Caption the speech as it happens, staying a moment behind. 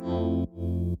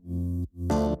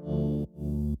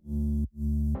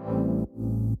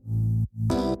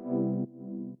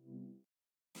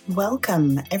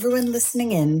Welcome, everyone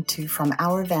listening in to From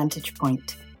Our Vantage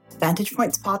Point. Vantage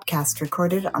Point's podcast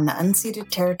recorded on the unceded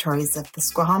territories of the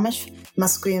Squamish,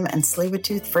 Musqueam, and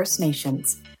Tsleil-Waututh First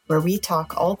Nations, where we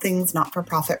talk all things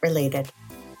not-for-profit related.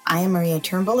 I am Maria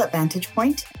Turnbull at Vantage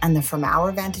Point and the From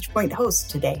Our Vantage Point host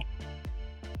today.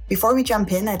 Before we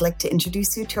jump in, I'd like to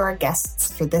introduce you to our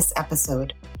guests for this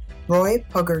episode, Roy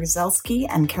Pogorzelski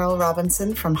and Carol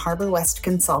Robinson from Harbour West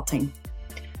Consulting.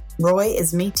 Roy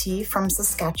is Métis from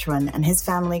Saskatchewan, and his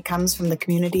family comes from the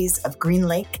communities of Green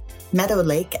Lake, Meadow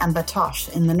Lake, and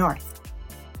Batoche in the north.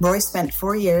 Roy spent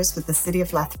 4 years with the City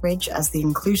of Lethbridge as the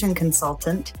inclusion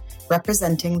consultant,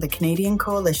 representing the Canadian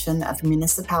Coalition of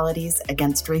Municipalities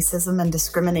Against Racism and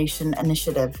Discrimination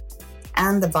Initiative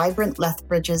and the Vibrant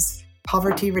Lethbridge's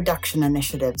Poverty Reduction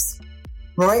Initiatives.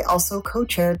 Roy also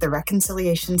co-chaired the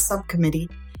Reconciliation Subcommittee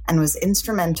and was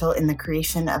instrumental in the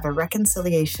creation of a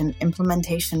reconciliation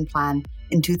implementation plan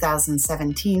in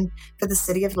 2017 for the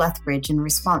City of Lethbridge in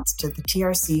response to the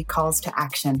TRC calls to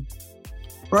action.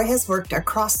 Roy has worked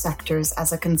across sectors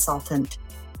as a consultant.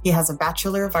 He has a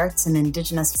Bachelor of Arts in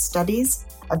Indigenous Studies,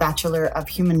 a Bachelor of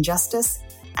Human Justice,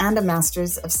 and a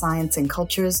Master's of Science in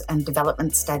Cultures and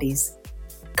Development Studies.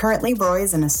 Currently, Roy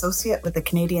is an associate with the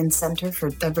Canadian Centre for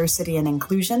Diversity and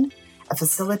Inclusion, a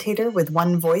facilitator with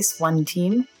One Voice, One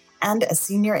Team, and a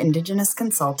senior Indigenous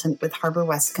consultant with Harbour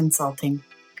West Consulting.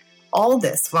 All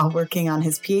this while working on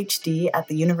his PhD at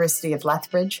the University of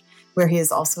Lethbridge, where he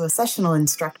is also a sessional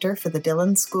instructor for the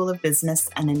Dillon School of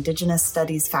Business and Indigenous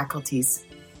Studies faculties.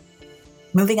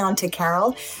 Moving on to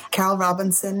Carol. Carol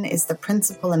Robinson is the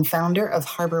principal and founder of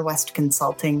Harbour West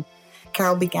Consulting.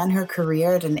 Carol began her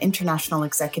career at an international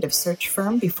executive search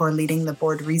firm before leading the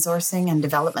Board Resourcing and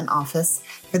Development Office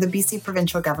for the BC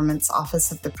Provincial Government's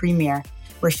Office of the Premier,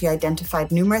 where she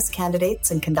identified numerous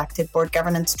candidates and conducted board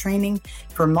governance training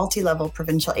for multi-level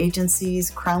provincial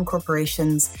agencies, crown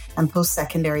corporations, and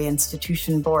post-secondary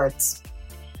institution boards.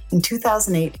 In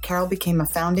 2008, Carol became a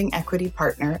founding equity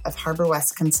partner of Harbour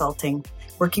West Consulting,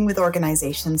 working with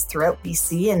organizations throughout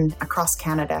BC and across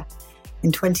Canada.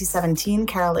 In 2017,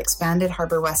 Carol expanded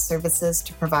Harbour West services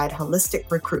to provide holistic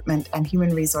recruitment and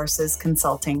human resources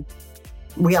consulting.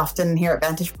 We often here at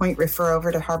Vantage Point refer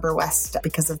over to Harbour West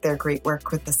because of their great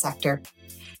work with the sector.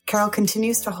 Carol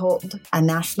continues to hold a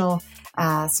national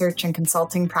search and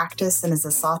consulting practice and is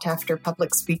a sought-after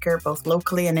public speaker both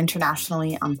locally and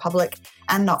internationally on public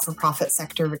and not-for-profit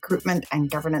sector recruitment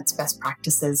and governance best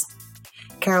practices.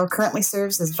 Carol currently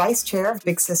serves as Vice Chair of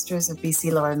Big Sisters of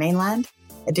BC Lower Mainland.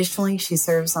 Additionally, she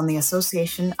serves on the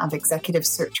Association of Executive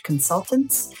Search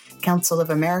Consultants, Council of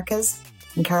Americas,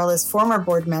 and Carol is former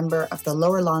board member of the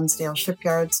Lower Lonsdale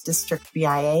Shipyards District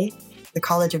BIA, the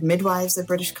College of Midwives of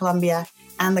British Columbia,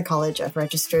 and the College of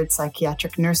Registered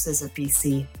Psychiatric Nurses of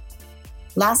BC.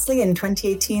 Lastly, in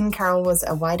 2018, Carol was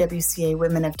a YWCA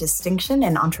Women of Distinction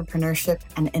in Entrepreneurship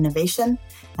and Innovation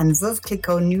and Veuve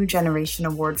Clicquot New Generation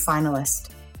Award finalist,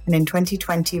 and in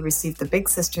 2020 received the Big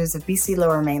Sisters of BC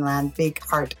Lower Mainland Big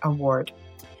Heart Award.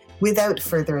 Without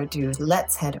further ado,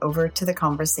 let's head over to the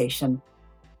conversation.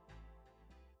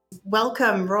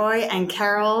 Welcome, Roy and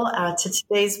Carol, to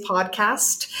today's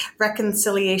podcast,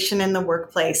 Reconciliation in the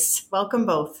Workplace. Welcome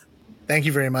both. Thank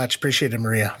you very much. Appreciate it,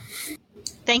 Maria.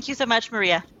 Thank you so much,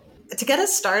 Maria. To get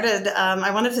us started,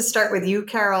 I wanted to start with you,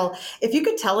 Carol. If you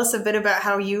could tell us a bit about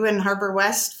how you and Harbour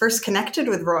West first connected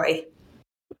with Roy.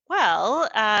 Well,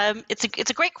 it's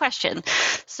a great question.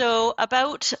 So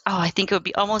about, I think it would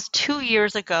be almost 2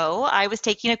 years ago, I was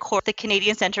taking a course at the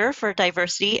Canadian Centre for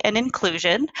Diversity and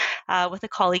Inclusion with a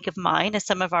colleague of mine as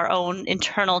some of our own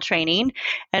internal training.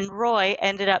 And Roy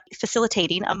ended up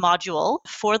facilitating a module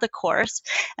for the course.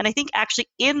 And I think actually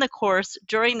in the course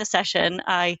during the session,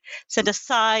 I sent a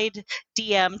side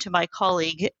DM to my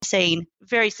colleague saying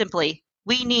very simply,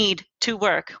 we need to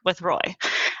work with Roy.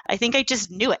 I think I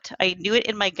just knew it. I knew it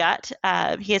in my gut.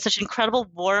 He had such incredible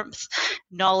warmth,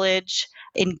 knowledge,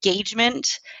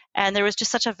 engagement, and there was just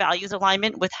such a values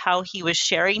alignment with how he was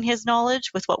sharing his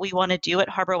knowledge with what we want to do at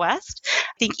Harbour West.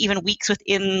 I think even weeks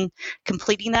within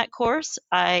completing that course,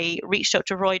 I reached out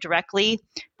to Roy directly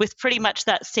with pretty much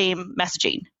that same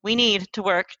messaging. We need to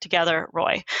work together,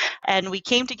 Roy. And we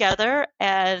came together,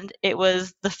 and it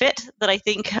was the fit that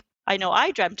I know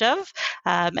I dreamt of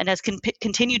and has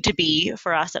continued to be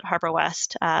for us at Harbour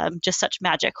West. Just such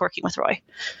magic working with Roy.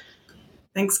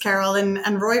 Thanks, Carol.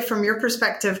 And Roy, from your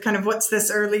perspective, kind of what's this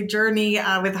early journey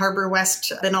with Harbour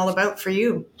West been all about for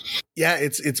you? Yeah,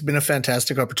 it's been a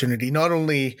fantastic opportunity, not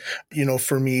only,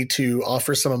 for me to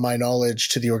offer some of my knowledge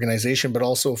to the organization, but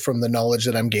also from the knowledge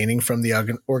that I'm gaining from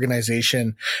the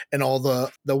organization and all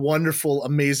the wonderful,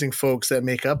 amazing folks that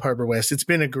make up Harbor West. It's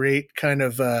been a great kind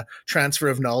of transfer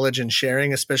of knowledge and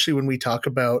sharing, especially when we talk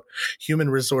about human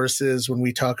resources, when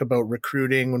we talk about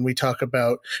recruiting, when we talk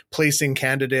about placing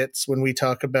candidates, when we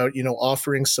talk about,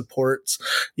 offering supports,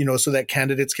 so that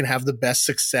candidates can have the best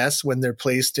success when they're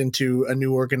placed into a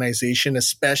new organization,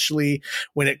 especially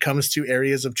when it comes to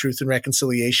areas of truth and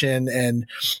reconciliation. And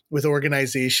with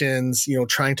organizations,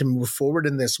 trying to move forward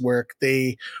in this work,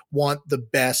 they want the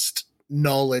best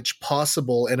knowledge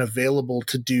possible and available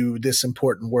to do this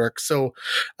important work. So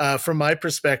from my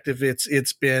perspective,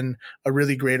 it's been a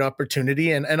really great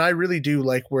opportunity. And I really do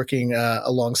like working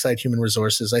alongside human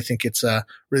resources. I think it's a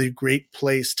really great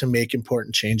place to make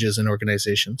important changes in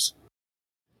organizations.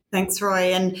 Thanks,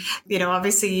 Roy. And,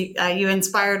 obviously you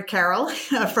inspired Carol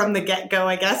from the get-go,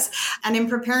 I guess. And in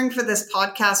preparing for this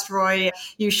podcast, Roy,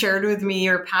 you shared with me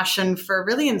your passion for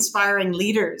really inspiring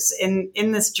leaders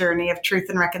in this journey of truth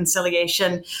and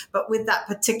reconciliation, but with that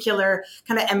particular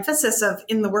kind of emphasis of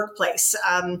in the workplace.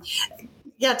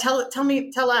 Tell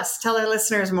our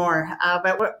listeners more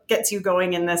about what gets you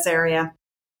going in this area.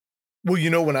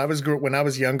 Well, when I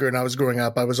was younger and I was growing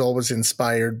up, I was always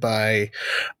inspired by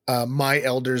my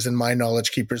elders and my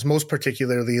knowledge keepers, most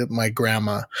particularly my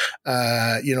grandma.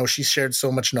 She shared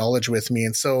so much knowledge with me.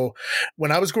 And so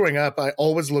when I was growing up, I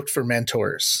always looked for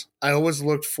mentors. I always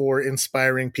looked for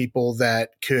inspiring people that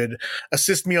could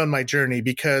assist me on my journey,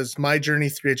 because my journey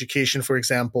through education, for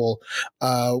example,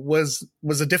 was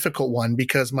a difficult one,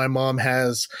 because my mom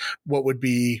has what would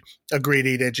be a grade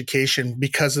 8 education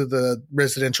because of the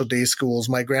residential day schools.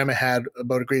 My grandma had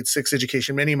about a grade 6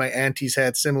 education. Many of my aunties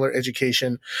had similar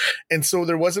education. And so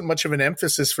there wasn't much of an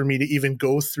emphasis for me to even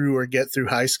go through or get through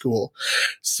high school.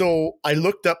 So I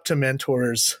looked up to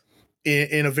mentors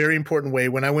in a very important way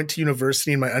when I went to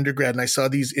university in my undergrad, and I saw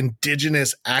these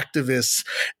Indigenous activists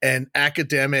and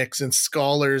academics and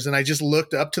scholars, and I just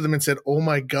looked up to them and said, oh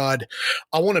my God,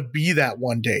 I want to be that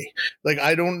one day. Like,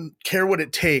 I don't care what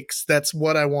it takes. That's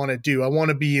what I want to do. I want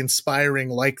to be inspiring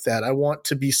like that. I want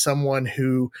to be someone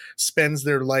who spends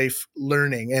their life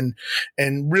learning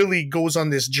and really goes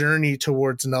on this journey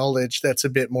towards knowledge that's a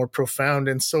bit more profound.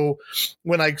 And so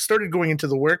when I started going into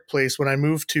the workplace, when I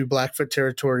moved to Blackfoot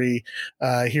territory,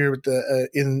 here with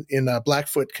in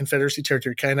Blackfoot Confederacy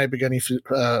Territory, Kainai,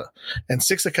 Piikani, and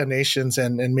Siksika Nations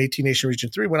and Métis Nation Region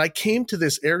 3. When I came to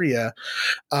this area,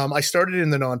 I started in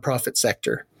the nonprofit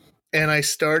sector. And I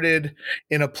started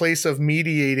in a place of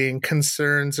mediating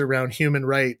concerns around human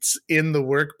rights in the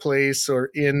workplace or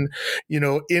in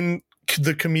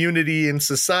the community and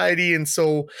society. And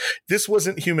so this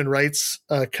wasn't human rights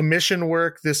commission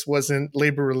work. This wasn't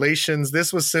labor relations.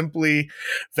 This was simply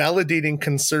validating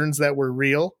concerns that were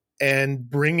real and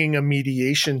bringing a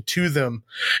mediation to them.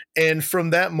 And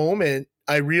from that moment,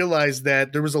 I realized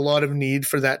that there was a lot of need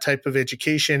for that type of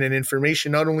education and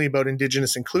information, not only about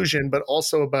Indigenous inclusion, but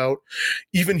also about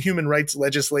even human rights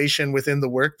legislation within the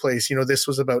workplace. This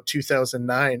was about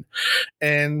 2009.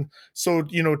 And so,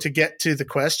 to get to the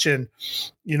question,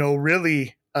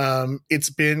 really, it's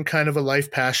been kind of a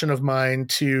life passion of mine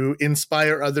to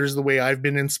inspire others the way I've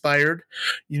been inspired,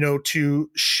 to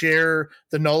share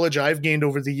the knowledge I've gained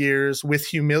over the years with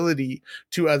humility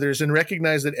to others, and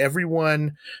recognize that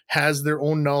everyone has their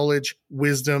own knowledge,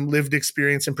 wisdom, lived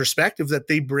experience, and perspective that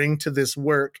they bring to this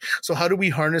work. So how do we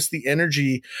harness the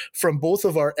energy from both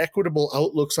of our equitable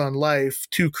outlooks on life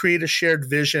to create a shared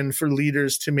vision for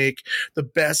leaders to make the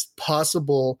best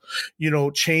possible,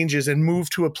 changes and move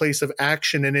to a place of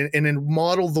action and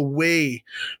model the way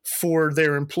for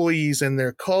their employees and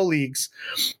their colleagues?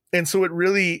 And so it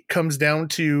really comes down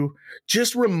to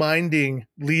just reminding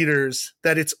leaders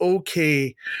that it's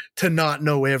okay to not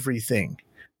know everything,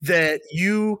 that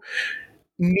you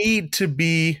need to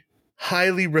be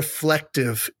highly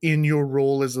reflective in your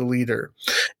role as a leader.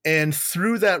 And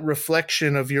through that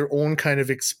reflection of your own kind of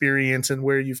experience and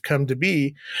where you've come to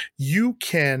be, you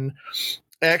can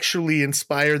actually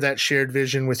inspire that shared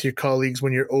vision with your colleagues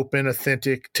when you're open,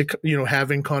 authentic to,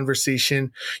 having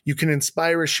conversation. You can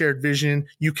inspire a shared vision.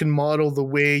 You can model the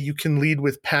way. You can lead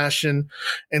with passion.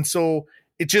 And so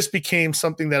it just became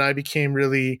something that I became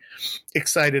really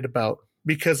excited about,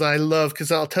 because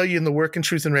I'll tell you, in the work in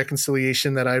truth and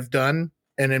reconciliation that I've done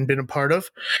and been a part of,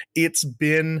 it's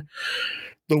been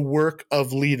the work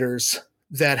of leaders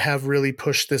that have really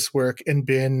pushed this work and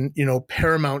been,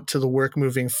 paramount to the work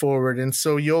moving forward. And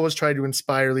so you always try to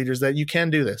inspire leaders that you can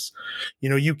do this.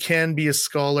 You can be a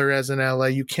scholar as an ally,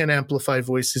 you can amplify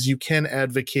voices, you can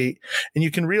advocate, and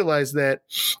you can realize that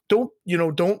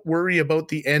don't worry about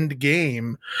the end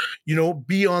game,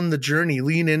 be on the journey,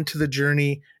 lean into the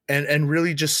journey, and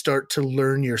really just start to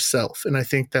learn yourself. And I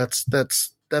think that's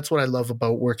what I love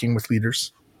about working with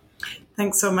leaders.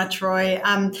 Thanks so much, Roy.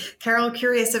 Carol,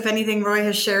 curious if anything Roy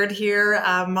has shared here,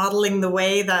 modeling the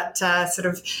way, that sort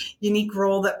of unique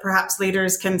role that perhaps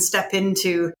leaders can step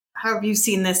into. How have you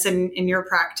seen this in your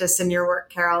practice, in your work,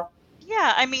 Carol?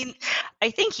 Yeah, I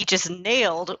think you just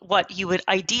nailed what you would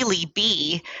ideally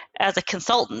be as a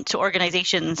consultant to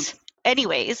organizations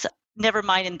anyways. Never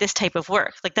mind in this type of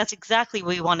work. Like, that's exactly what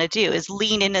we want to do, is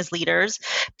lean in as leaders,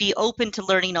 be open to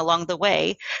learning along the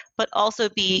way, but also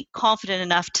be confident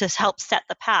enough to help set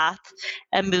the path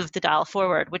and move the dial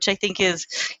forward, which I think is,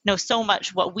 so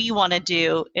much what we want to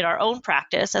do in our own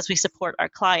practice as we support our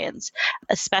clients,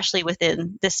 especially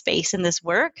within this space and this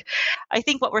work. I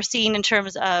think what we're seeing in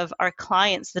terms of our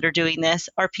clients that are doing this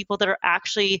are people that are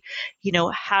actually,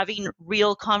 having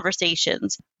real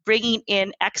conversations, bringing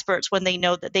in experts when they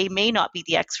know that they may not be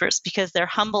the experts, because they're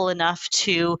humble enough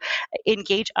to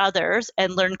engage others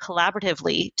and learn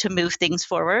collaboratively to move things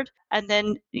forward. And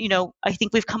then, I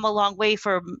think we've come a long way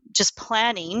from just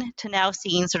planning to now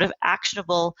seeing sort of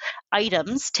actionable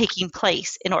items taking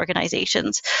place in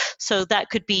organizations. So that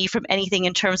could be from anything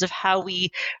in terms of how we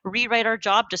rewrite our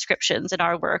job descriptions in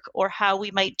our work, or how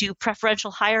we might do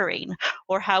preferential hiring,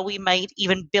 or how we might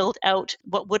even build out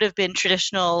what would have been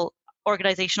traditional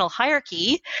organizational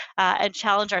hierarchy and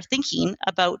challenge our thinking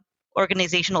about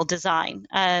organizational design.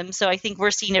 So I think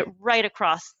we're seeing it right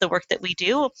across the work that we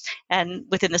do and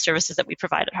within the services that we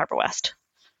provide at Harbour West.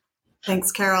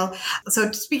 Thanks, Carol.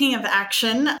 So speaking of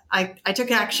action, I took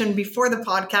action before the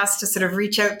podcast to sort of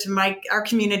reach out to our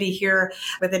community here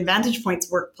within Vantage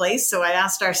Point's workplace. So I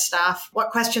asked our staff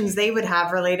what questions they would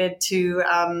have related to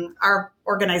our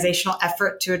organizational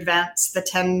effort to advance the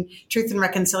 10 Truth and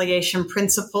Reconciliation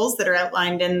principles that are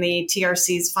outlined in the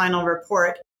TRC's final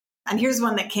report. And here's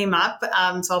one that came up.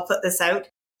 So I'll put this out.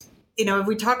 If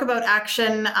we talk about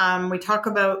action, we talk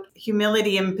about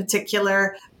humility in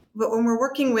particular. But when we're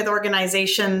working with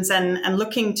organizations and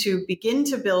looking to begin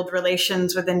to build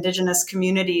relations with Indigenous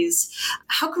communities,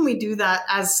 how can we do that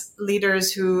as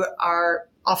leaders who are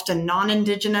often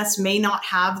non-Indigenous, may not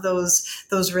have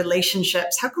those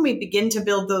relationships? How can we begin to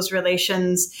build those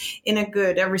relations in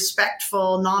a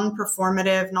respectful,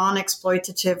 non-performative,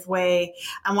 non-exploitative way,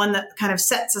 and one that kind of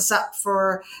sets us up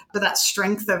for that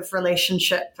strength of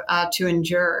relationship to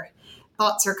endure?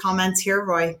 Thoughts or comments here,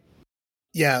 Roy?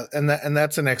 Yeah, and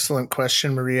that's an excellent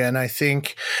question, Maria. And I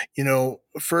think,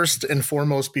 first and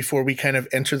foremost, before we kind of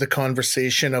enter the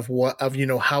conversation of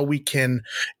how we can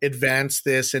advance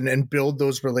this and build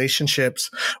those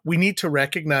relationships, we need to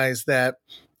recognize that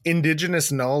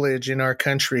Indigenous knowledge in our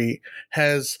country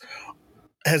has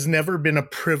never been a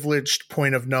privileged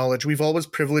point of knowledge. We've always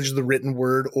privileged the written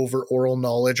word over oral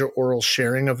knowledge or oral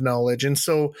sharing of knowledge. And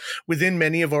so within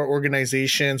many of our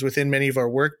organizations, within many of our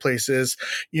workplaces,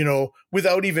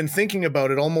 without even thinking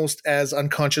about it, almost as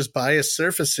unconscious bias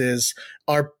surfaces,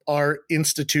 our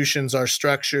institutions, our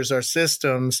structures, our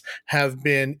systems have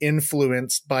been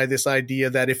influenced by this idea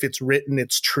that if it's written,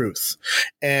 it's truth.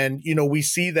 And, we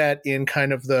see that in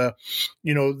kind of the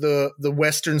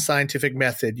Western scientific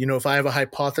method. If I have a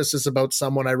hypothesis about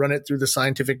someone, I run it through the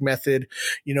scientific method,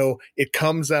 it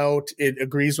comes out, it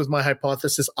agrees with my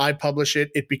hypothesis, I publish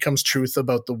it, it becomes truth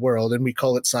about the world, and we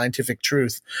call it scientific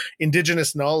truth.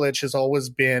 Indigenous knowledge has always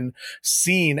been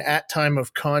seen at time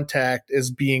of contact as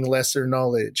being lesser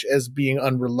knowledge, as being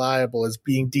unreliable, as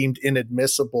being deemed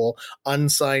inadmissible,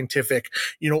 unscientific,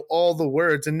 all the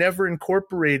words, and never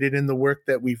incorporated in the work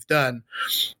that we've done.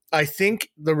 I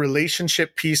think the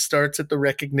relationship piece starts at the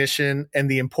recognition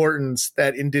and the importance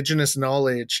that Indigenous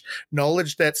knowledge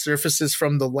that surfaces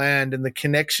from the land and the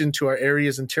connection to our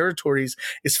areas and territories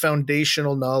is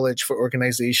foundational knowledge for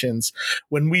organizations.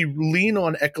 When we lean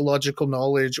on ecological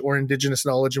knowledge or Indigenous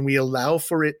knowledge and we allow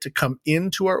for it to come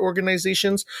into our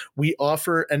organizations, we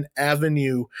offer an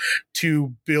avenue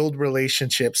to build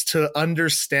relationships, to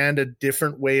understand a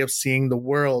different way of seeing the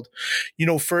world.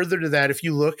 Further to that, if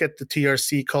you look at the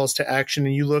TRC call calls to action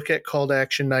and you look at Call to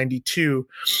Action 92,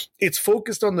 it's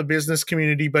focused on the business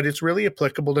community, but it's really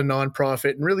applicable to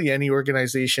nonprofit and really any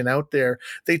organization out there.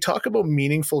 They talk about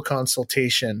meaningful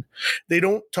consultation. They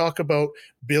don't talk about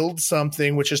build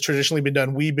something, which has traditionally been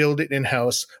done. We build it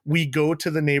in-house. We go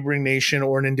to the neighboring nation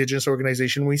or an Indigenous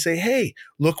organization. We say, hey,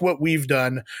 look what we've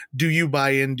done. Do you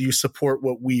buy in? Do you support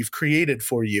what we've created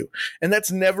for you? And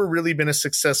that's never really been a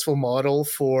successful model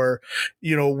for,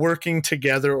 working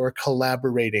together or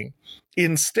collaborating.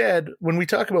 Instead, when we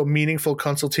talk about meaningful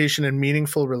consultation and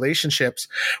meaningful relationships,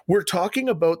 we're talking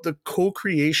about the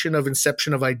co-creation of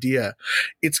inception of idea.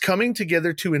 It's coming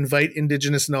together to invite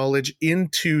Indigenous knowledge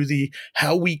into the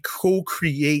how we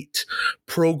co-create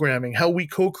programming, how we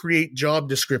co-create job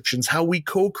descriptions, how we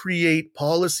co-create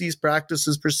policies,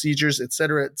 practices, procedures, et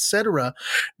cetera, et cetera.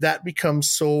 That becomes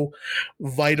so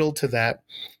vital to that.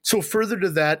 So further to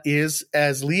that is,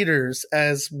 as leaders,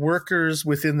 as workers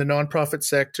within the nonprofit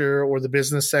sector or the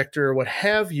business sector or what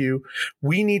have you,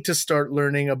 we need to start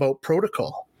learning about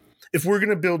protocol. If we're going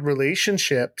to build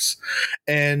relationships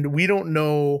and we don't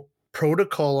know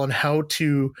protocol on how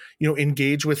to,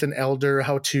 engage with an elder,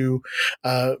 how to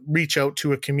reach out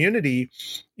to a community,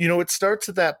 it starts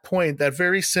at that point, that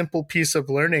very simple piece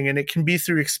of learning. And it can be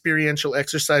through experiential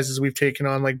exercises we've taken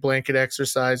on, like blanket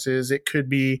exercises. It could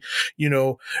be,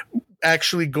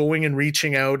 actually going and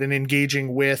reaching out and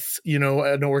engaging with,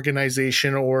 an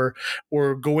organization or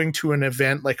going to an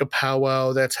event like a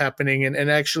powwow that's happening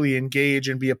and actually engage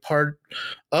and be a part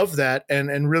of that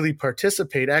and really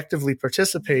actively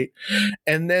participate.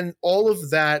 And then all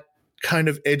of that kind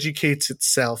of educates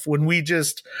itself when we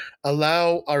just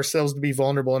allow ourselves to be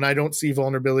vulnerable. And I don't see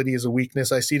vulnerability as a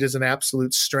weakness. I see it as an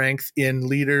absolute strength in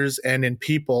leaders and in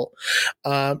people.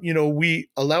 We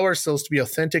allow ourselves to be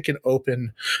authentic and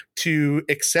open to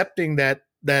accepting that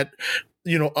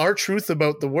our truth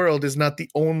about the world is not the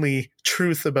only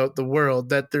truth about the world,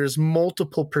 that there's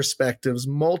multiple perspectives,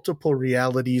 multiple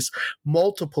realities,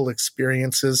 multiple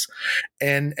experiences.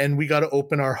 And we got to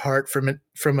open our heart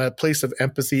from a place of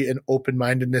empathy and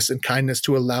open-mindedness and kindness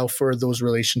to allow for those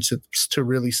relationships to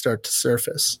really start to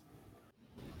surface.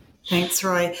 Thanks,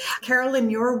 Roy. Carol,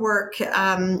 in your work,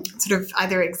 sort of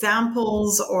either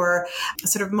examples or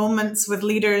sort of moments with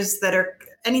leaders that are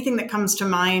anything that comes to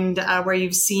mind where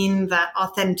you've seen that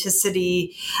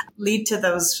authenticity lead to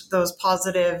those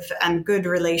positive and good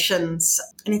relations?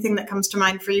 Anything that comes to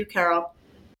mind for you, Carol?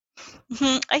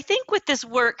 I think with this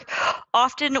work,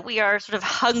 often we are sort of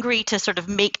hungry to sort of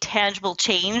make tangible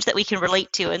change that we can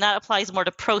relate to. And that applies more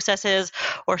to processes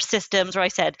or systems, or I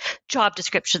said job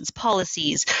descriptions,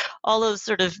 policies, all those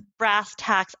sort of brass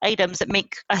tacks items that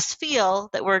make us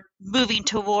feel that we're moving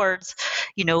towards,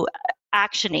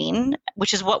 actioning,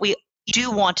 which is what we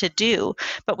do want to do.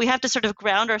 But we have to sort of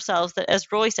ground ourselves that,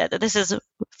 as Roy said, that this is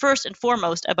first and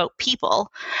foremost about people.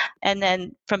 And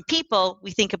then from people,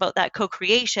 we think about that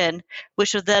co-creation,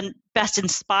 which will then best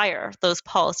inspire those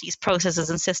policies, processes,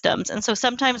 and systems. And so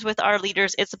sometimes with our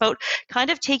leaders, it's about kind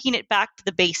of taking it back to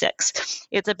the basics.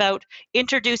 It's about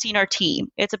introducing our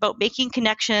team. It's about making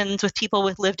connections with people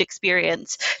with lived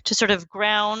experience to sort of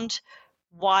ground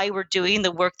why we're doing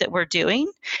the work that we're doing.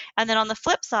 And then on the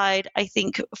flip side, I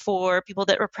think for people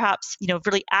that are perhaps,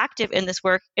 really active in this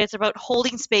work, it's about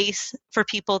holding space for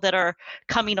people that are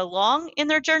coming along in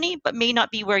their journey, but may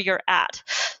not be where you're at.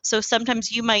 So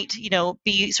sometimes you might,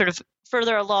 be sort of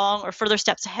further along or further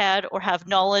steps ahead or have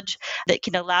knowledge that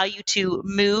can allow you to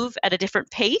move at a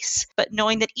different pace, but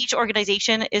knowing that each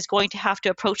organization is going to have to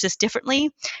approach this differently,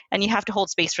 and you have to hold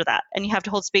space for that. And you have to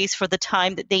hold space for the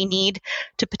time that they need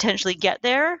to potentially get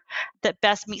there that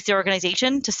best meets the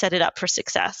organization to set it up for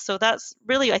success. So that's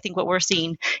really, I think, what we're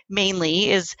seeing mainly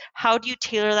is how do you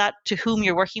tailor that to whom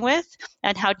you're working with,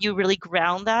 and how do you really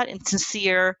ground that in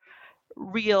sincere,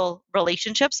 real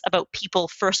relationships about people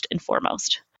first and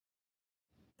foremost.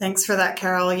 Thanks for that,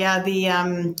 Carol. Yeah,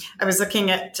 I was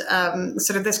looking at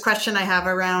sort of this question I have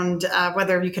around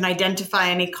whether you can identify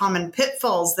any common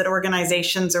pitfalls that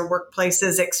organizations or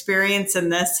workplaces experience in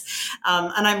this.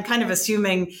 And I'm kind of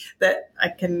assuming that I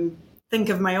can think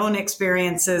of my own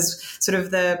experiences, sort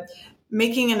of the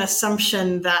making an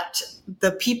assumption that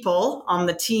the people on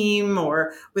the team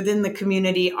or within the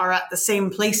community are at the same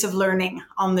place of learning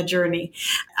on the journey.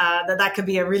 That could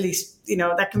be a really,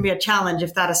 that can be a challenge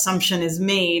if that assumption is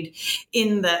made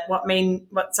in that what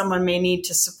someone may need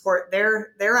to support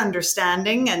their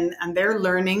understanding and their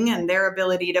learning and their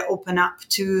ability to open up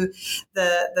to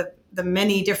the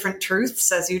many different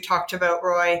truths, as you talked about,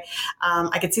 Roy.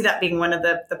 I could see that being one of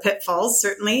the pitfalls,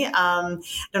 certainly. I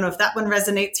don't know if that one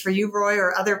resonates for you, Roy,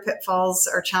 or other pitfalls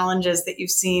or challenges that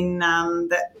you've seen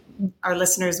that our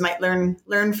listeners might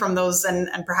learn from those and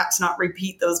perhaps not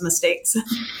repeat those mistakes.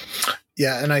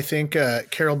 Yeah, and I think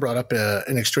Carol brought up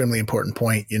an extremely important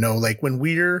point. Like when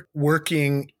we're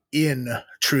working in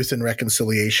truth and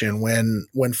reconciliation,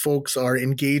 when folks are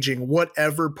engaging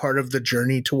whatever part of the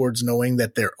journey towards knowing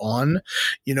that they're on,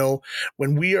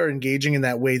 when we are engaging in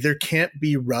that way, there can't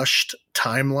be rushed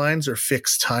timelines or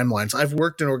fixed timelines. I've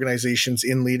worked in organizations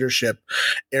in leadership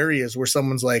areas where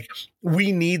someone's like,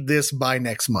 we need this by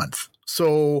next month.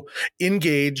 So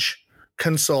engage,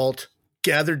 consult,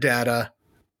 gather data,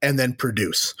 and then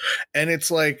produce. And it's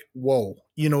like, whoa,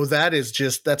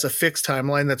 that's a fixed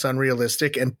timeline that's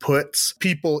unrealistic and puts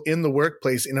people in the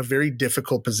workplace in a very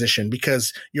difficult position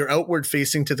because you're outward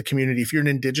facing to the community. If you're an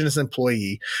Indigenous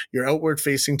employee, you're outward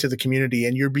facing to the community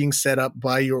and you're being set up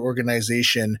by your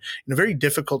organization in a very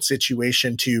difficult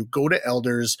situation to go to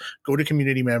elders, go to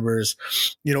community members,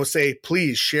 say,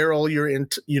 please share all your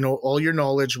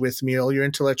knowledge with me, all your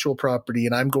intellectual property,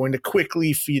 and I'm going to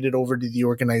quickly feed it over to the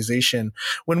organization.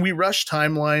 When we rush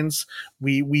timelines,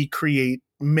 we create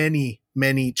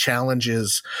many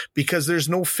challenges because there's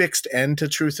no fixed end to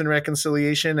truth and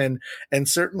reconciliation. And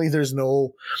certainly there's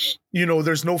no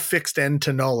fixed end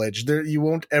to knowledge. You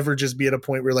won't ever just be at a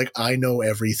point where like, I know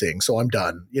everything, so I'm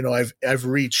done. I've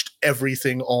reached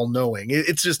everything all knowing.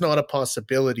 It's just not a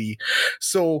possibility.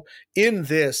 So in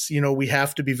this, we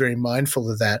have to be very mindful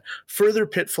of that. Further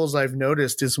pitfalls I've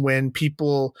noticed is when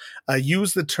people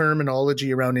use the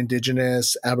terminology around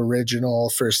Indigenous,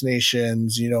 Aboriginal, First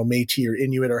Nations, Métis or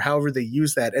Inuit, or however they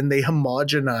use that, and they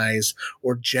homogenize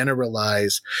or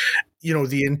generalize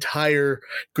the entire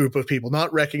group of people,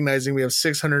 not recognizing we have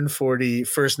 640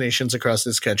 First Nations across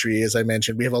this country. As I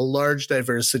mentioned, we have a large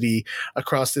diversity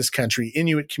across this country,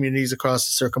 Inuit communities across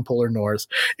the circumpolar north.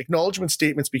 Acknowledgement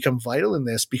statements become vital in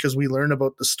this because we learn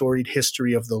about the storied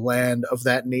history of the land, of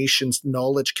that nation's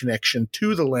knowledge connection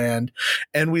to the land,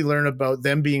 and we learn about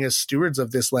them being as stewards of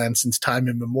this land since time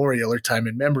immemorial or time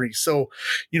in memory. So,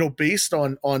 based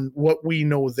on what we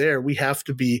know there, we have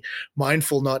to be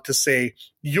mindful not to say,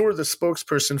 you're the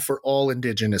spokesperson for all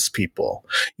Indigenous people.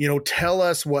 Tell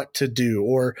us what to do,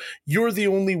 or you're the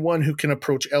only one who can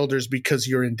approach elders because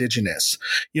you're Indigenous.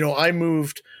 I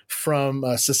moved from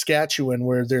Saskatchewan,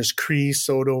 where there's Cree,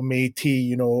 Saulteaux,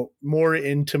 Métis, more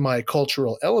into my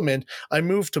cultural element. I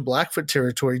moved to Blackfoot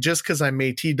territory. Just because I'm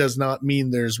Métis does not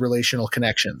mean there's relational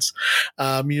connections.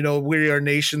 We are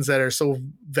nations that are so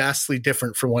vastly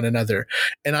different from one another.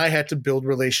 And I had to build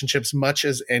relationships much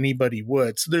as anybody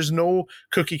would. So there's no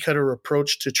cookie cutter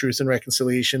approach to truth and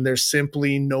reconciliation. There's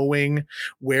simply knowing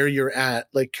where you're at,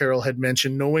 like Carol had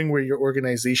mentioned, knowing where your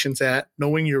organization's at,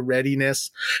 knowing your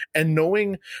readiness, and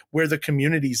knowing where the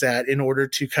community's at in order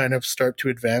to kind of start to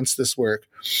advance this work.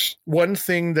 One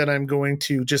thing that I'm going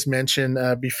to just mention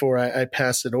before I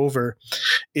pass it over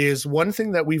is one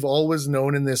thing that we've always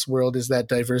known in this world is that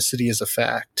diversity is a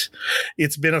fact.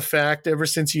 It's been a fact ever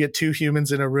since you get two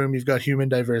humans in a room. You've got human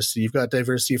diversity. You've got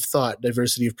diversity of thought,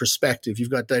 diversity of perspective. You've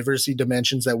got diversity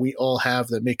dimensions that we all have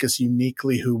that make us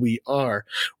uniquely who we are.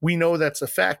 We know that's a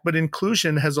fact, but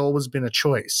inclusion has always been a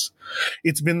choice.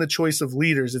 It's been the choice of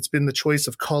leaders. It's been the choice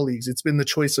of colleagues. It's been the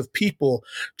choice of people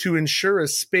to ensure a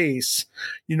space,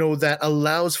 that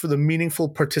allows for the meaningful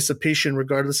participation,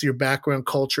 regardless of your background,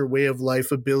 culture, way of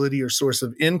life, ability, or source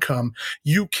of income.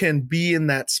 You can be in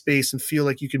that space and feel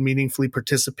like you can meaningfully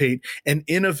participate and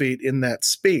innovate in that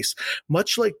space.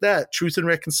 Much like that, truth and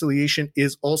reconciliation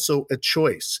is also a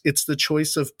choice. It's the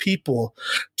choice of people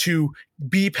to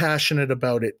be passionate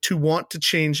about it, to want to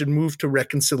change and move to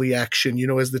reconciliation,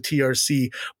 as the TRC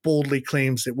boldly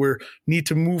claims that we need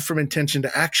to move from intention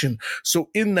to action. So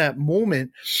in that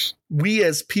moment, we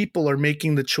as people are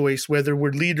making the choice, whether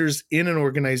we're leaders in an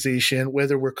organization,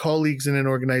 whether we're colleagues in an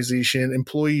organization,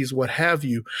 employees, what have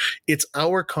you. It's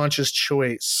our conscious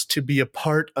choice to be a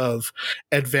part of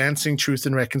advancing truth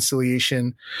and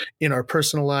reconciliation in our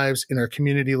personal lives, in our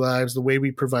community lives, the way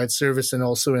we provide service, and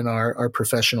also in our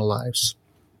professional lives.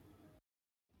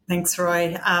 Thanks,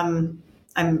 Roy. I'm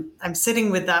sitting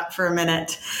with that for a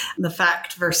minute, the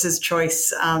fact versus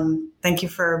choice. Thank you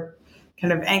for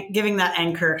kind of giving that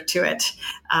anchor to it.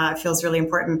 It feels really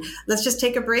important. Let's just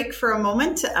take a break for a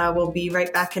moment. We'll be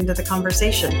right back into the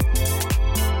conversation.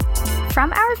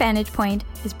 From Our Vantage Point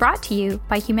is brought to you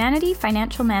by Humanity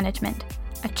Financial Management,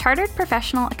 a chartered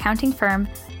professional accounting firm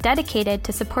dedicated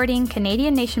to supporting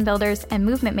Canadian nation builders and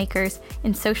movement makers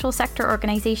in social sector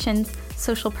organizations,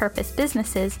 social purpose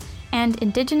businesses, and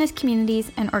Indigenous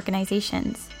communities and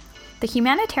organizations. The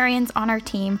humanitarians on our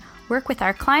team work with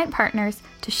our client partners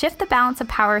to shift the balance of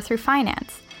power through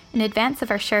finance in advance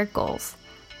of our shared goals.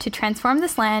 to transform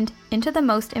this land into the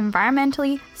most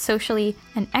environmentally, socially,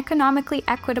 and economically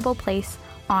equitable place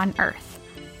on Earth.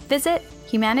 Visit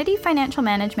Humanity Financial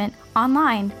Management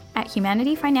online at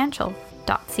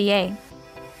humanityfinancial.ca.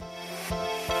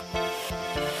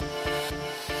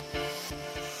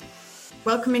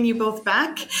 Welcoming you both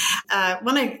back.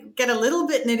 Want to get a little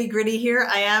bit nitty gritty here.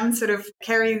 I am sort of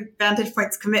carry Vantage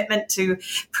Point's commitment to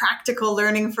practical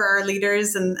learning for our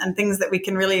leaders and things that we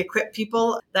can really equip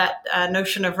people. That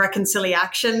notion of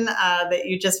reconciliation that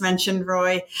you just mentioned,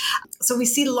 Roy. So we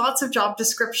see lots of job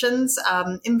descriptions,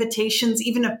 invitations,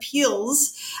 even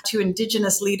appeals to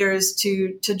Indigenous leaders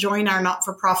to join our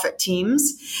not-for-profit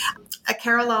teams.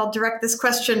 Carol, I'll direct this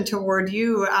question toward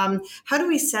you. How do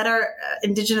we set our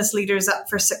Indigenous leaders up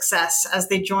for success as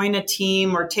they join a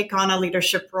team or take on a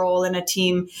leadership role in a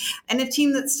team, and a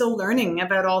team that's still learning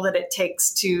about all that it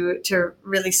takes to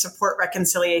really support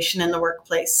reconciliation in the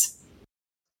workplace?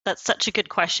 That's such a good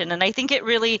question. And I think it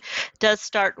really does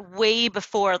start way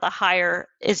before the hire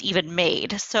is even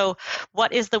made. So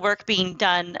what is the work being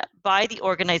done by the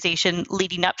organization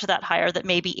leading up to that hire that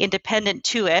may be independent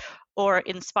to it or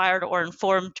inspired or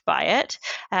informed by it,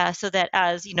 so that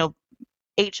as,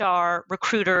 HR,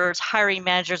 recruiters, hiring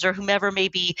managers, or whomever may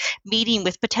be meeting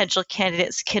with potential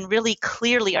candidates can really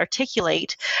clearly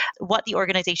articulate what the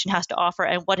organization has to offer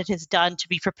and what it has done to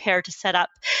be prepared to set up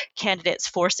candidates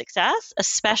for success,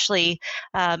 especially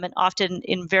and often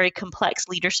in very complex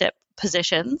leadership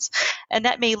positions. And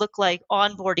that may look like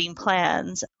onboarding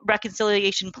plans,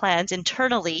 reconciliation plans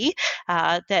internally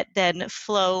that then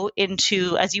flow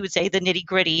into, as you would say, the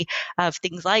nitty-gritty of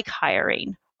things like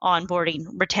hiring, onboarding,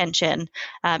 retention,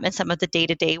 and some of the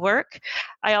day-to-day work.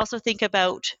 I also think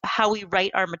about how we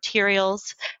write our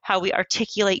materials, how we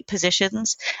articulate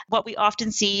positions. What we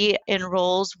often see in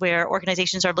roles where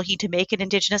organizations are looking to make an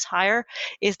Indigenous hire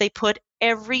is they put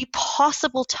every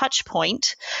possible touch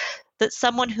point that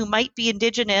someone who might be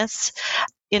Indigenous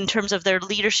in terms of their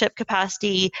leadership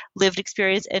capacity, lived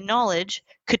experience, and knowledge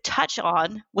could touch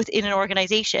on within an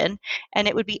organization, and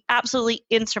it would be absolutely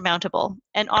insurmountable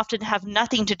and often have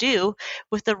nothing to do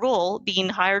with the role being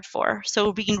hired for.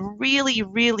 So being really,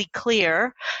 really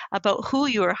clear about who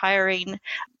you are hiring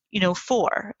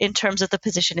for in terms of the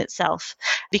position itself,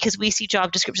 because we see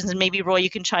job descriptions, and maybe Roy, you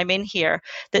can chime in here,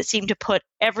 that seem to put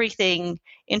everything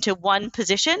into one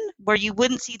position where you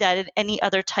wouldn't see that in any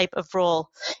other type of role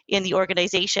in the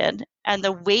organization. And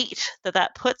the weight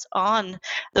that puts on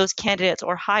those candidates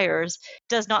or hires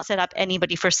does not set up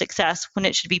anybody for success when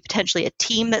it should be potentially a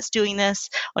team that's doing this,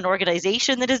 an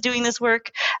organization that is doing this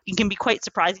work. It can be quite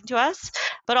surprising to us,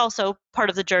 but also part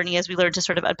of the journey as we learn to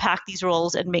sort of unpack these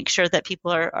roles and make sure that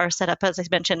people are set up, as I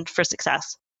mentioned, for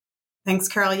success. Thanks,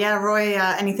 Carol. Yeah, Roy,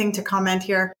 anything to comment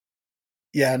here?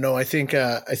 Yeah, no, I think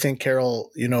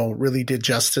Carol, really did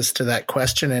justice to that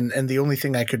question. And the only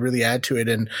thing I could really add to it,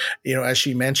 and, as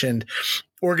she mentioned,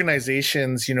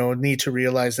 organizations, need to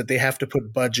realize that they have to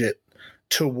put budget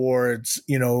towards,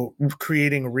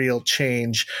 creating real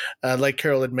change. Like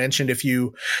Carol had mentioned, if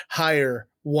you hire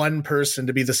one person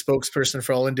to be the spokesperson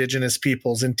for all Indigenous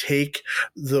peoples and take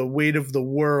the weight of the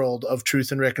world of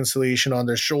truth and reconciliation on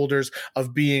their shoulders,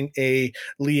 of being a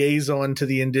liaison to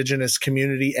the Indigenous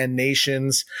community and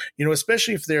nations,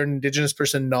 especially if they're an Indigenous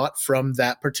person not from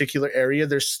that particular area,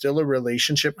 there's still a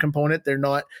relationship component. They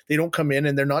don't come in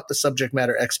and they're not the subject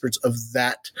matter experts of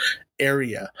that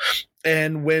area.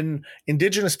 And when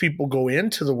Indigenous people go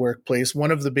into the workplace, one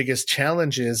of the biggest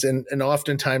challenges, and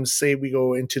oftentimes say we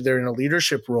go into there in a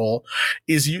leadership role,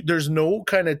 is there's no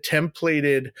kind of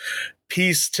templated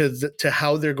piece to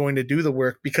how they're going to do the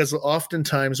work, because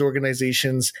oftentimes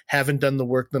organizations haven't done the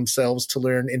work themselves to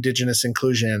learn Indigenous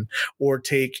inclusion or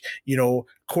take,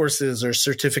 courses or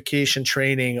certification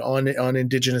training on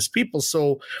Indigenous people.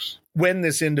 So when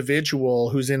this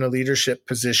individual who's in a leadership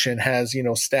position has,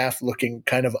 staff looking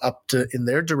kind of up to in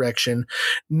their direction,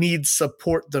 needs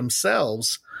support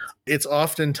themselves, it's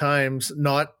oftentimes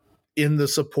not in the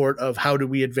support of how do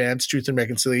we advance truth and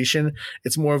reconciliation.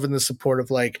 It's more of in the support of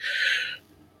like,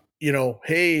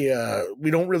 hey,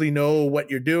 we don't really know what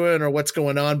you're doing or what's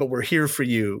going on, but we're here for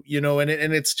you,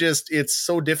 and it's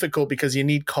so difficult because you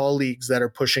need colleagues that are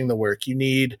pushing the work. You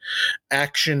need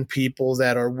action people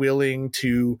that are willing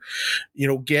to,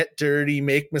 get dirty,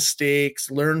 make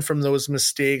mistakes, learn from those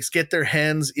mistakes, get their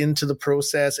hands into the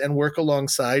process and work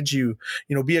alongside you,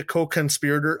 be a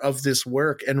co-conspirator of this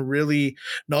work, and really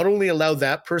not only allow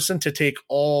that person to take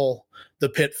all the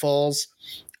pitfalls,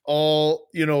 all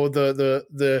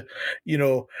the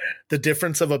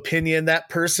difference of opinion, that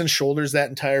person shoulders that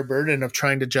entire burden of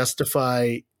trying to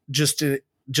justify just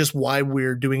just why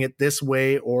we're doing it this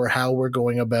way or how we're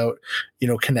going about,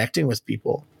 connecting with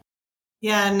people.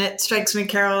 Yeah, and it strikes me,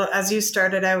 Carol, as you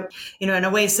started out, in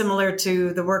a way similar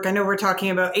to the work. I know we're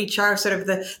talking about HR, sort of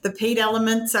the paid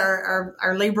elements,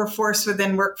 our labor force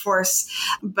within workforce,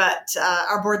 but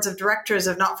our boards of directors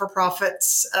of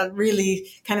not-for-profits, really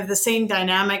kind of the same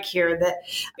dynamic here that,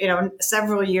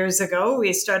 several years ago,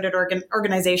 we started,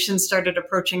 organizations started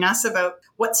approaching us about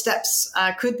what steps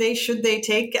should they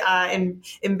take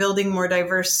in building more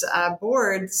diverse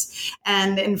boards.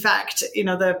 And in fact,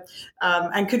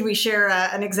 and could we share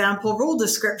an example role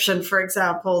description, for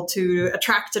example, to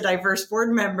attract a diverse board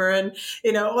member? And,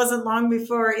 it wasn't long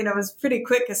before, it was pretty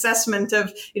quick assessment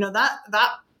of,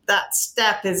 that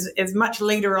step is much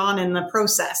later on in the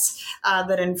process,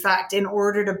 that in fact, in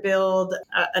order to build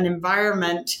an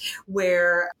environment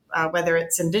where whether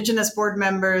it's Indigenous board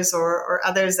members or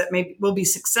others that will be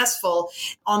successful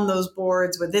on those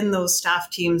boards, within those staff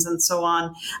teams and so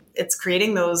on, it's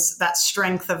creating that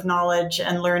strength of knowledge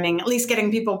and learning, at least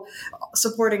getting people,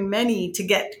 supporting many to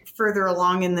get further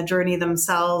along in the journey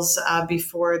themselves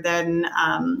before then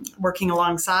working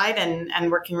alongside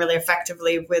and working really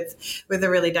effectively with a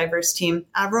really diverse team.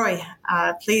 Roy,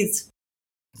 please.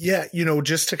 Yeah,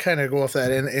 just to kind of go off that,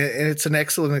 and it's an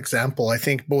excellent example. I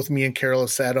think both me and Carol have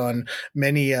sat on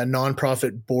many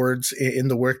nonprofit boards in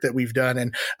the work that we've done.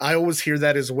 And I always hear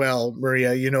that as well,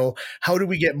 Maria, how do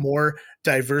we get more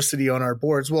diversity on our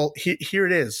boards? Well, here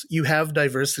it is. You have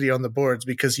diversity on the boards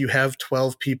because you have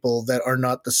 12 people that are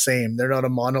not the same. They're not a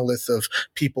monolith of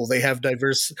people. They have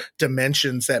diverse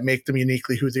dimensions that make them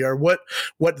uniquely who they are. What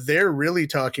they're really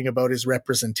talking about is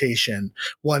representation,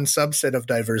 one subset of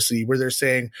diversity, where they're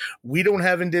saying, we don't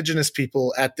have Indigenous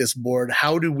people at this board.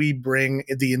 How do we bring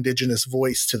the Indigenous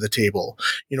voice to the table?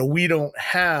 We don't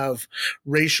have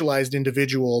racialized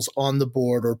individuals on the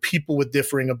board or people with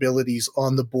differing abilities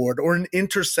on the board or an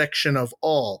intersection of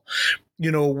all.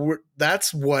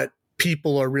 That's what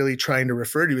people are really trying to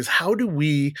refer to, is how do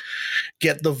we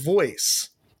get the voice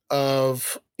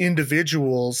of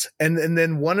individuals? And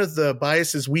then one of the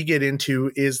biases we get into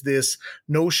is this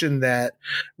notion that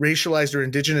racialized or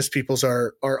Indigenous peoples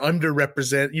are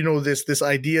underrepresented, this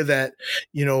idea that,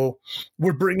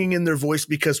 we're bringing in their voice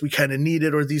because we kind of need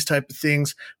it or these type of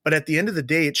things. But at the end of the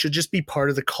day, it should just be part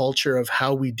of the culture of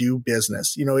how we do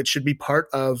business. It should be part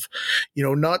of,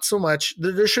 not so much,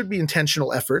 there should be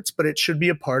intentional efforts, but it should be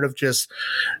a part of just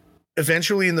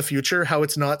eventually in the future, how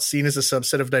it's not seen as a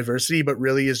subset of diversity, but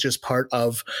really is just part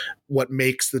of what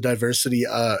makes the diversity,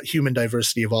 human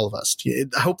diversity of all of us.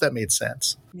 I hope that made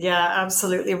sense. Yeah,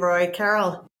 absolutely, Roy.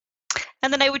 Carol?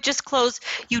 And then I would just close,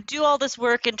 you do all this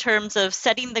work in terms of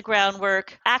setting the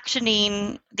groundwork,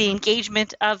 actioning the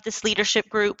engagement of this leadership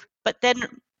group, but then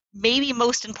maybe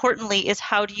most importantly is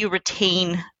how do you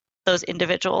retain those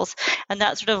individuals? And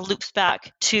that sort of loops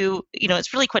back to,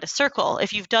 it's really quite a circle.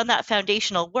 If you've done that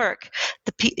foundational work,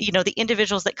 the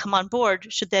individuals that come on board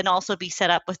should then also be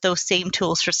set up with those same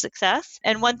tools for success.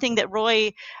 And one thing that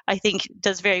Roy, I think,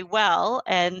 does very well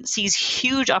and sees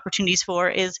huge opportunities for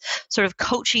is sort of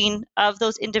coaching of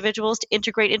those individuals to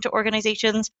integrate into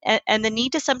organizations, and the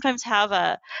need to sometimes have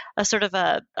a sort of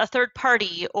a third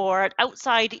party or an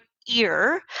outside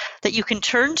ear that you can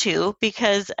turn to,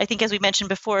 because I think, as we mentioned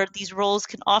before, these roles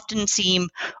can often seem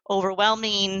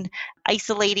overwhelming,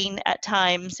 isolating at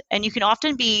times, and you can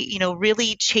often be,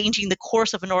 really changing the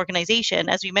course of an organization,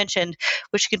 as we mentioned,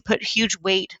 which can put huge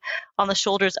weight on the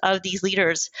shoulders of these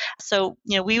leaders. So,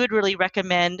 we would really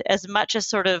recommend, as much as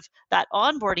sort of that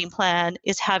onboarding plan,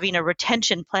 is having a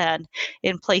retention plan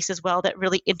in place as well that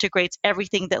really integrates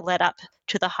everything that led up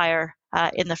to the hire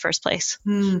in the first place.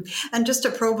 And just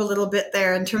to probe a little bit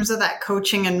there, in terms of that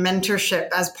coaching and mentorship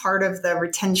as part of the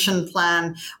retention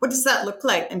plan, what does that look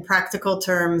like in practical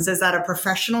terms? Is that a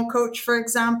professional coach, for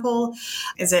example?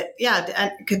 Is it,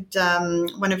 could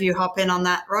one of you hop in on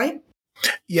that, Roy?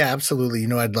 Yeah, absolutely.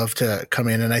 I'd love to come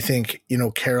in. And I think,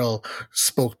 Carol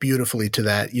spoke beautifully to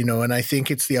that, and I think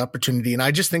it's the opportunity. And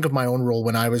I just think of my own role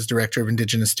when I was Director of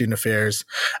Indigenous Student Affairs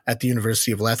at the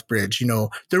University of Lethbridge.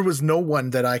 There was no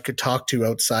one that I could talk to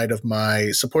outside of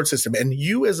my support system. And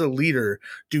you as a leader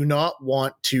do not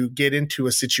want to get into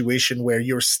a situation where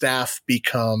your staff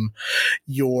become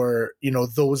your,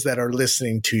 those that are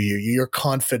listening to you, your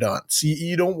confidants.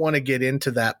 You don't want to get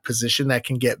into that position. That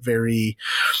can get very,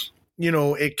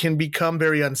 it can become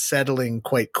very unsettling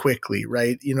quite quickly,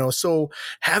 right? So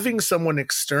having someone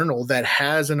external that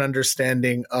has an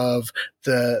understanding of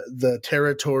the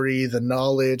territory, the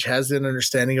knowledge, has an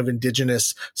understanding of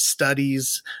Indigenous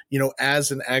studies,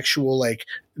 as an actual like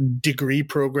degree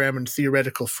program and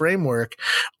theoretical framework,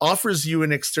 offers you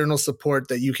an external support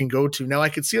that you can go to. Now, I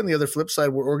could see on the other flip side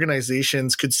where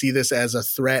organizations could see this as a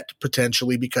threat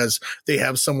potentially because they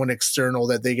have someone external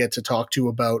that they get to talk to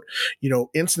about,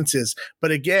 instances.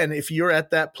 But again, if you're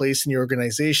at that place in your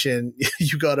organization,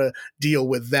 you got to deal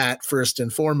with that first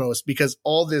and foremost, because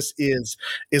all this is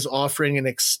offering an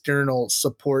external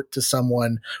support to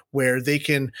someone where they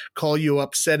can call you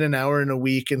up, set an hour in a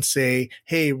week and say,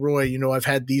 hey, Roy, I've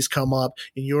had these come up.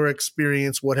 In your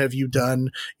experience, what have you done?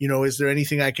 Is there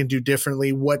anything I can do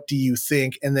differently? What do you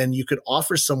think? And then you could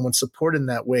offer someone support in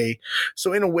that way.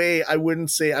 So in a way, I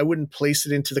wouldn't place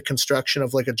it into the construction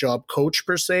of like a job coach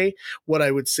per se. What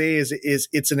I would say is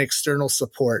it's an external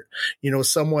support,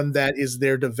 someone that is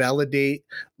there to validate,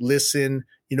 listen,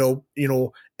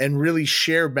 and really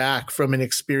share back from an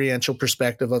experiential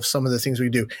perspective of some of the things we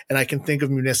do. And I can think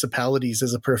of municipalities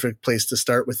as a perfect place to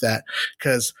start with that,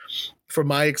 because from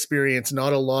my experience,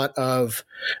 not a lot of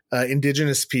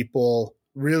Indigenous people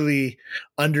really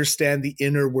understand the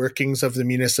inner workings of the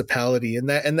municipality. And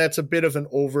that's a bit of an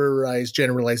overrized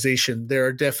generalization. There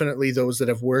are definitely those that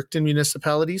have worked in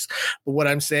municipalities. But what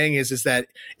I'm saying is that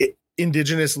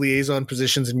Indigenous liaison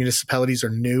positions in municipalities are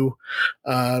new.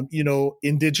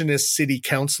 Indigenous city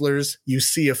councilors, you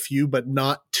see a few, but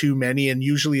not too many, and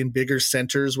usually in bigger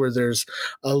centers where there's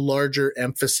a larger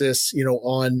emphasis,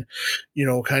 on,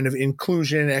 kind of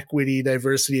inclusion, equity,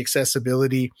 diversity,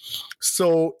 accessibility.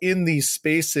 So in these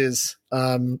spaces,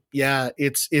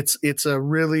 it's a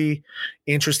really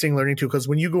interesting learning tool, because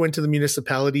when you go into the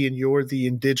municipality and you're the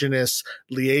Indigenous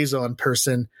liaison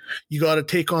person, you got to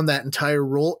take on that entire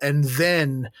role, and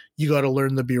then you got to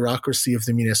learn the bureaucracy of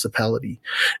the municipality,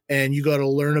 and you got to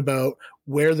learn about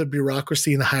where the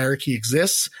bureaucracy and the hierarchy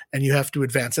exists, and you have to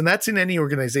advance. And that's in any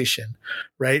organization,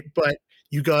 right? But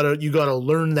you gotta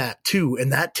learn that too,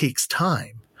 and that takes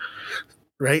time,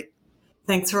 right?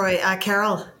 Thanks, Roy.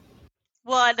 Carol.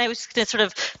 Well, and I was going to sort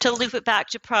of to loop it back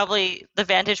to probably the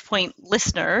Vantage Point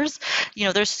listeners.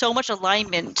 There's so much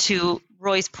alignment to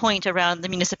Roy's point around the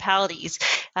municipalities.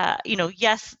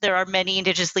 Yes, there are many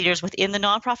Indigenous leaders within the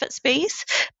nonprofit space,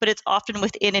 but it's often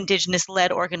within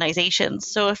Indigenous-led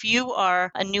organizations. So if you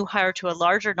are a new hire to a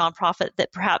larger nonprofit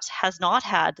that perhaps has not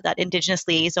had that Indigenous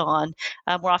liaison,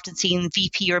 we're often seeing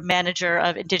VP or manager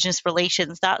of Indigenous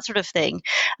relations, that sort of thing.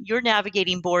 You're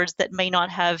navigating boards that may not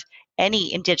have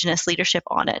any Indigenous leadership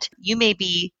on it. You may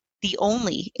be the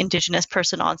only Indigenous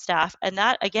person on staff. And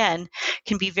that, again,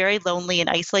 can be very lonely and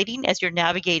isolating as you're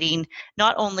navigating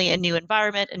not only a new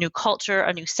environment, a new culture,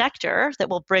 a new sector that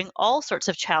will bring all sorts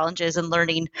of challenges and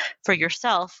learning for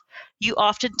yourself. You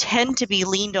often tend to be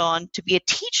leaned on to be a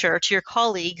teacher to your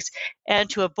colleagues and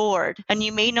to a board. And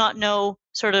you may not know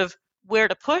sort of where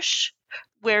to push,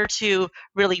 where to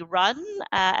really run,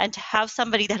 and to have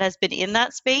somebody that has been in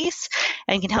that space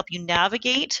and can help you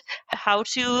navigate how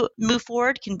to move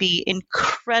forward can be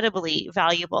incredibly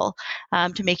valuable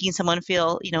to making someone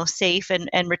feel, safe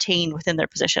and retained within their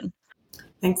position.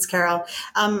 Thanks, Carol.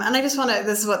 And I just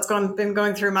this is what's been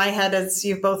going through my head as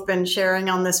you've both been sharing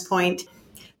on this point.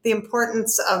 The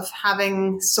importance of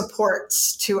having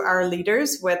supports to our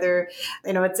leaders, whether,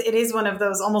 it is one of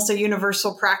those almost a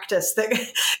universal practice that,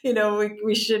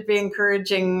 we should be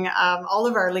encouraging all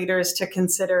of our leaders to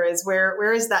consider is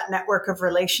where is that network of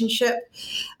relationship,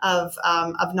 of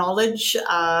knowledge,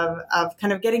 of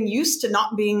kind of getting used to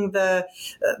not being the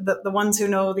ones who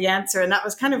know the answer. And that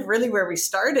was kind of really where we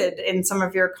started in some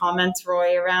of your comments,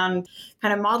 Roy, around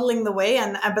kind of modeling the way,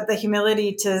 but the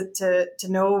humility to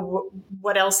know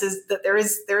what else is that there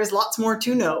is lots more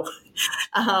to know.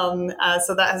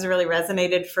 So that has really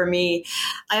resonated for me.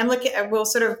 We'll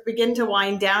sort of begin to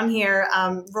wind down here.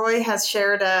 Roy has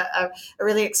shared a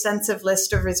really extensive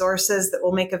list of resources that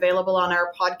we'll make available on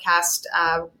our podcast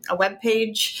a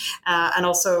webpage, and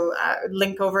also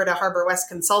link over to Harbour West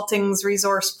Consulting's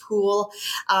resource pool.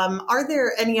 Are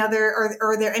there any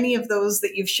of those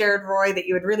that you've shared, Roy, that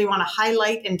you would really want to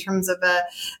highlight in terms of a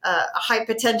high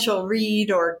potential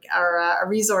read or a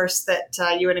resource that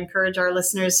you would encourage our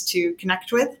listeners to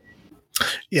connect with?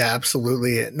 Yeah,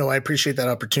 absolutely. No, I appreciate that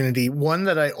opportunity. One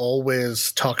that I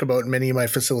always talk about in many of my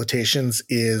facilitations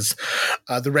is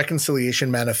the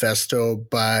Reconciliation Manifesto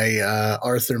by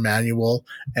Arthur Manuel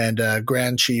and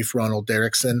Grand Chief Ronald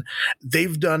Derrickson.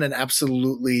 They've done an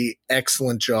absolutely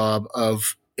excellent job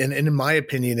of, and in my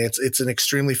opinion, it's an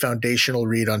extremely foundational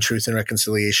read on truth and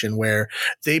reconciliation, where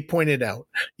they pointed out,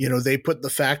 they put the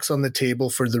facts on the table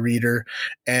for the reader,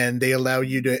 and they allow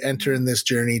you to enter in this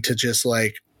journey to just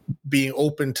like being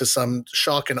open to some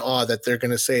shock and awe that they're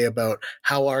going to say about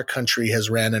how our country has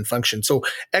ran and functioned. So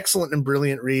excellent and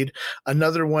brilliant read.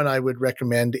 Another one I would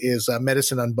recommend is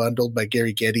Medicine Unbundled by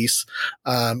Gary Geddes.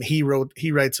 He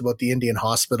writes about the Indian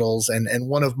hospitals, and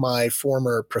one of my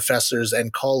former professors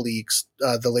and colleagues,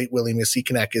 the late William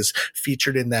Yasikanak, is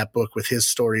featured in that book with his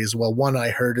story as well. One I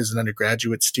heard as an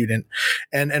undergraduate student.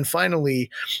 And finally,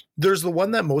 there's the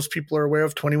one that most people are aware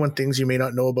of, 21 Things You May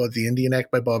Not Know About the Indian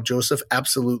Act by Bob Joseph.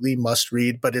 Absolutely must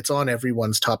read, but it's on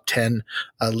everyone's top 10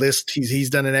 list. He's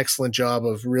done an excellent job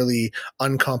of really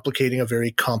uncomplicating a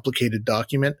very complicated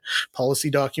policy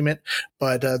document.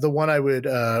 But the one I would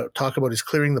talk about is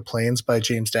Clearing the Plains by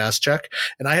James Daschuk.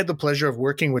 And I had the pleasure of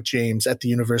working with James at the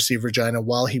University of Regina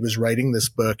while he was writing this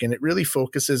book. And it really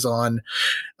focuses on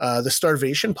the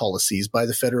starvation policies by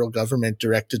the federal government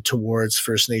directed towards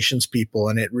First Nations people.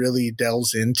 And it really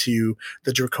delves into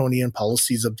the draconian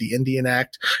policies of the Indian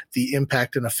Act, the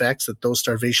impact and effects that those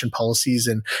starvation policies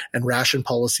and ration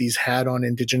policies had on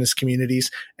Indigenous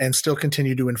communities, and still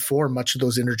continue to inform much of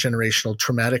those intergenerational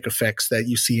traumatic effects that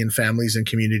you see in families and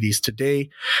communities today.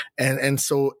 And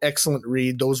so excellent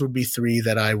read. Those would be three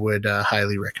that I would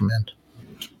highly recommend.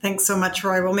 Thanks so much,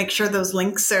 Roy. We'll make sure those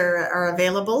links are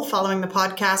available following the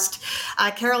podcast.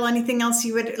 Carol, anything else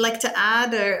you would like to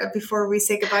add before we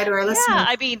say goodbye to our listeners? Yeah,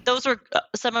 I mean, those were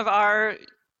some of our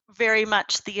very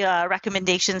much the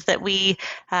recommendations that we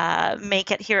make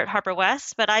here at Harper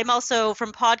West. But I'm also,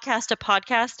 from podcast to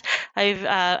podcast,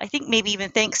 I think maybe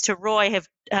even thanks to Roy,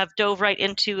 have dove right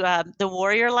into the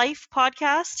Warrior Life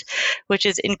podcast, which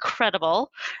is incredible,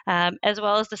 as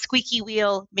well as the Squeaky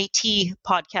Wheel Métis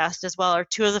podcast as well, are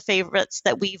two of the favorites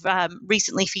that we've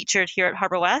recently featured here at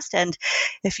Harper West. And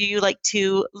if you like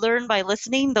to learn by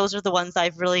listening, those are the ones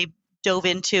I've really dove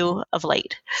into of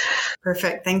late.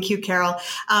 Perfect. Thank you, Carol.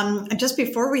 Just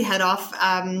before we head off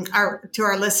to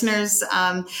our listeners,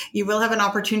 you will have an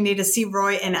opportunity to see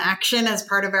Roy in action as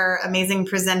part of our amazing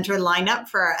presenter lineup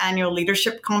for our annual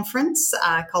leadership conference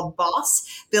called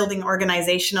BOSS, Building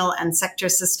Organizational and Sector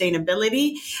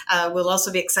Sustainability. We'll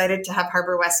also be excited to have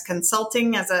Harper West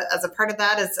Consulting as a part of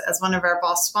that, as one of our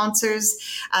BOSS sponsors.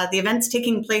 The event's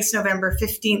taking place November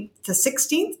 15th to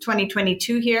 16th,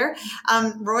 2022 here.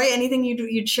 Roy, anything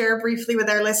you'd share briefly with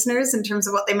our listeners in terms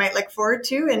of what they might look forward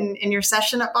to in your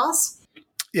session at BOSS?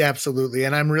 Yeah, absolutely.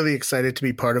 And I'm really excited to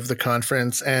be part of the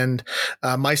conference. And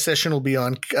my session will be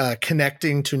on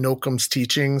connecting to NOCUM's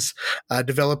teachings,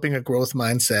 developing a growth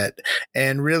mindset.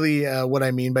 And really what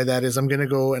I mean by that is I'm going to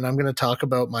go and I'm going to talk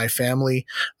about my family,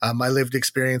 my lived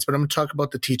experience, but I'm going to talk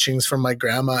about the teachings from my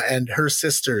grandma and her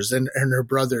sisters and her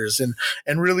brothers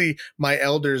and really my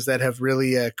elders that have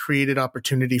really created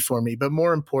opportunity for me. But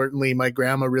more importantly, my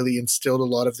grandma really instilled a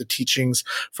lot of the teachings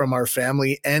from our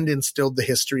family and instilled the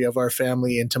history of our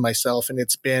family into myself. And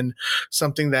it's been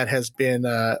something that has been,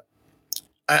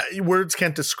 words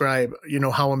can't describe,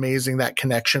 how amazing that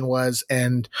connection was.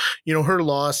 And, her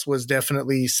loss was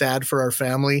definitely sad for our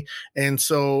family. And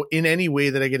so in any way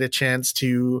that I get a chance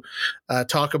to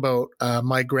talk about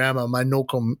my grandma, my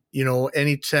NOCUM,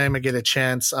 anytime I get a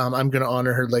chance, I'm going to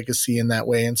honor her legacy in that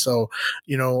way. And so,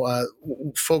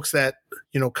 folks that,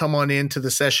 come on into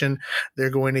the session, they're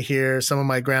going to hear some of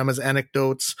my grandma's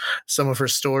anecdotes, some of her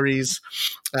stories,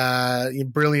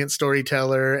 brilliant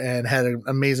storyteller and had an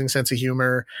amazing sense of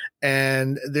humor.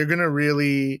 And they're going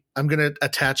to I'm going to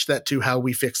attach that to how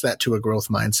we fix that to a growth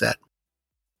mindset.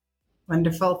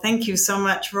 Wonderful. Thank you so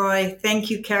much, Roy. Thank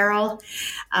you, Carol.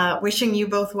 Wishing you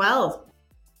both well.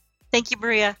 Thank you,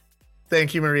 Maria.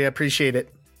 Thank you, Maria. Appreciate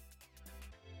it.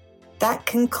 That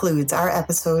concludes our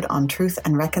episode on truth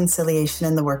and reconciliation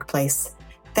in the workplace.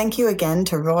 Thank you again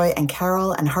to Roy and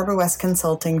Carol and Harper West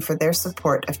Consulting for their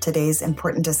support of today's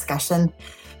important discussion.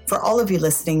 For all of you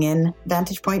listening in,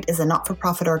 Vantage Point is a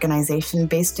not-for-profit organization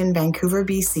based in Vancouver,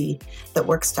 BC, that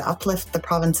works to uplift the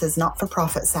province's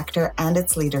not-for-profit sector and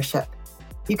its leadership.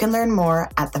 You can learn more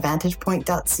at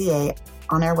thevantagepoint.ca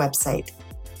on our website.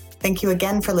 Thank you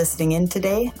again for listening in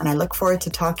today, and I look forward to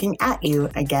talking at you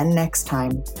again next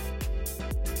time.